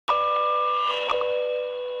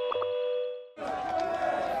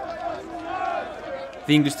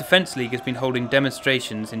The English Defence League has been holding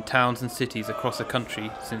demonstrations in towns and cities across the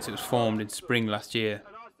country since it was formed in spring last year.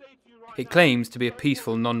 It claims to be a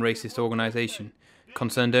peaceful, non-racist organisation,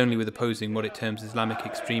 concerned only with opposing what it terms Islamic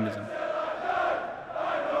extremism.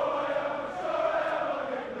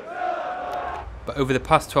 But over the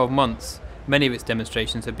past 12 months, many of its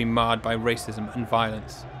demonstrations have been marred by racism and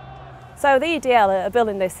violence. So the EDL are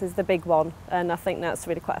billing this as the big one, and I think that's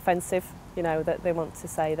really quite offensive, you know, that they want to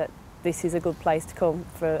say that this is a good place to come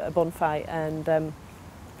for a bun fight, and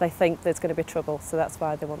they think there's going to be trouble, so that's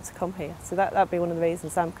why they want to come here. So that'd be one of the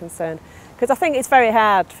reasons I'm concerned, because I think it's very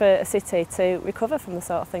hard for a city to recover from the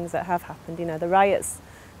sort of things that have happened. You know, the riots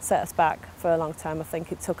set us back for a long time. I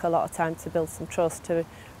think it took a lot of time to build some trust, to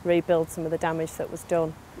rebuild some of the damage that was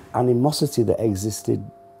done. Animosity that existed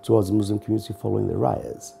towards the Muslim community following the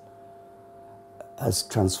riots has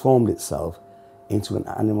transformed itself into an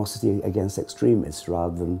animosity against extremists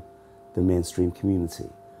rather than the mainstream community,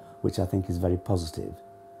 which I think is very positive.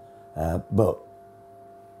 But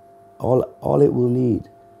all it will need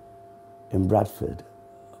in Bradford,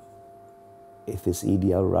 if this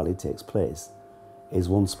EDL rally takes place, is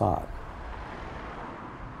one spark.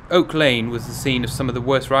 Oak Lane was the scene of some of the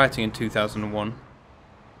worst rioting in 2001.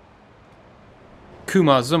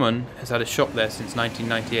 Kumar Zuman has had a shop there since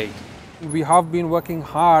 1998. We have been working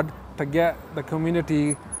hard to get the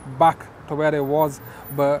community back to where it was,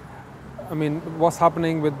 but I mean, what's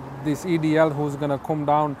happening with this EDL who's going to come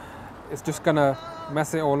down, it's just going to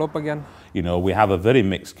mess it all up again. You know, we have a very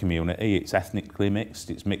mixed community. It's ethnically mixed,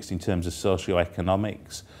 it's mixed in terms of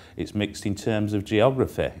socio-economics, it's mixed in terms of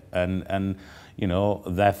geography, and you know,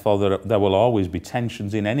 therefore there will always be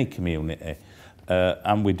tensions in any community,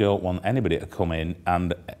 and we don't want anybody to come in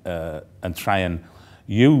and try and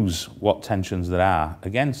use what tensions there are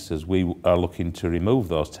against us. We are looking to remove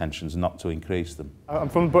those tensions, not to increase them. I'm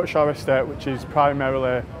from the Buttshaw estate, which is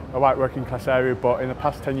primarily a white working class area, but in the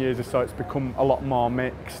past 10 years or so it's become a lot more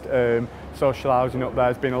mixed. Social housing up there,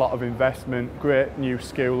 there's been a lot of investment, great new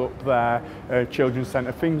school up there, children's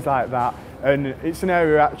centre, things like that. And it's an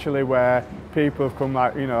area actually where people have come,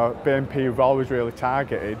 like, you know, BNP have always really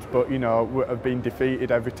targeted, but, you know, have been defeated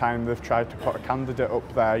every time they've tried to put a candidate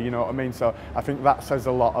up there, you know what I mean? So I think that says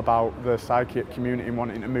a lot about the psychic community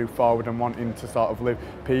wanting to move forward and wanting to sort of live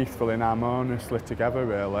peacefully and harmoniously together,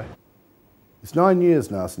 really. It's 9 years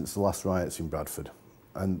now since the last riots in Bradford,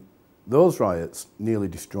 and those riots nearly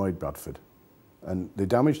destroyed Bradford, and they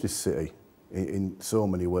damaged this city in so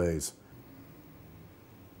many ways.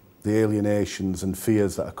 The alienations and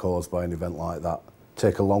fears that are caused by an event like that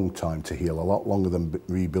take a long time to heal, a lot longer than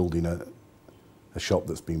rebuilding a shop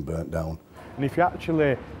that's been burnt down. And if you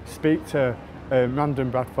actually speak to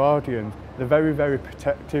random Bradfordians, they're very, very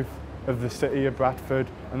protective of the city of Bradford,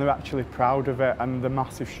 and they're actually proud of it and the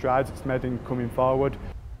massive strides it's made in coming forward.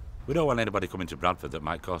 We don't want anybody coming to Bradford that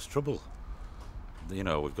might cause trouble. You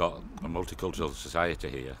know, we've got a multicultural society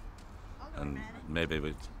here, and maybe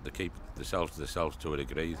they keep themselves to themselves to a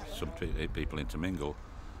degree. Some people intermingle,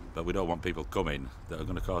 but we don't want people coming that are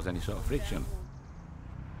going to cause any sort of friction.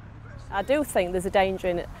 I do think there's a danger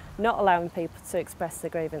in not allowing people to express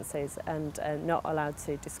their grievances and not allowed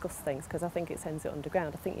to discuss things, because I think it sends it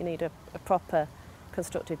underground. I think you need a proper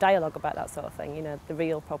constructive dialogue about that sort of thing, you know, the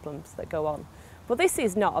real problems that go on. But this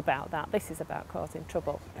is not about that, this is about causing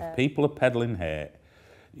trouble. If people are peddling hate,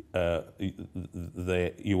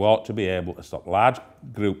 you ought to be able to stop large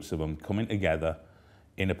groups of them coming together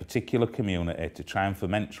in a particular community to try and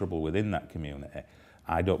foment trouble within that community.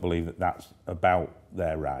 I don't believe that that's about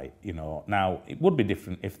their right, you know. Now, it would be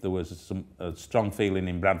different if there was a strong feeling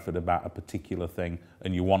in Bradford about a particular thing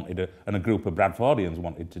and you wanted and a group of Bradfordians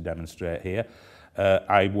wanted to demonstrate here.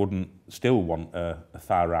 I wouldn't still want a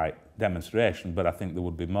far-right demonstration, but I think there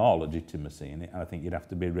would be more legitimacy in it, and I think you'd have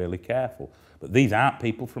to be really careful. But these aren't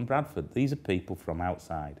people from Bradford, these are people from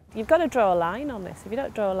outside. You've got to draw a line on this. If you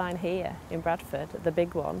don't draw a line here in Bradford, the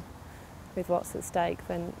big one, with what's at stake,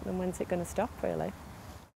 then when's it going to stop, really?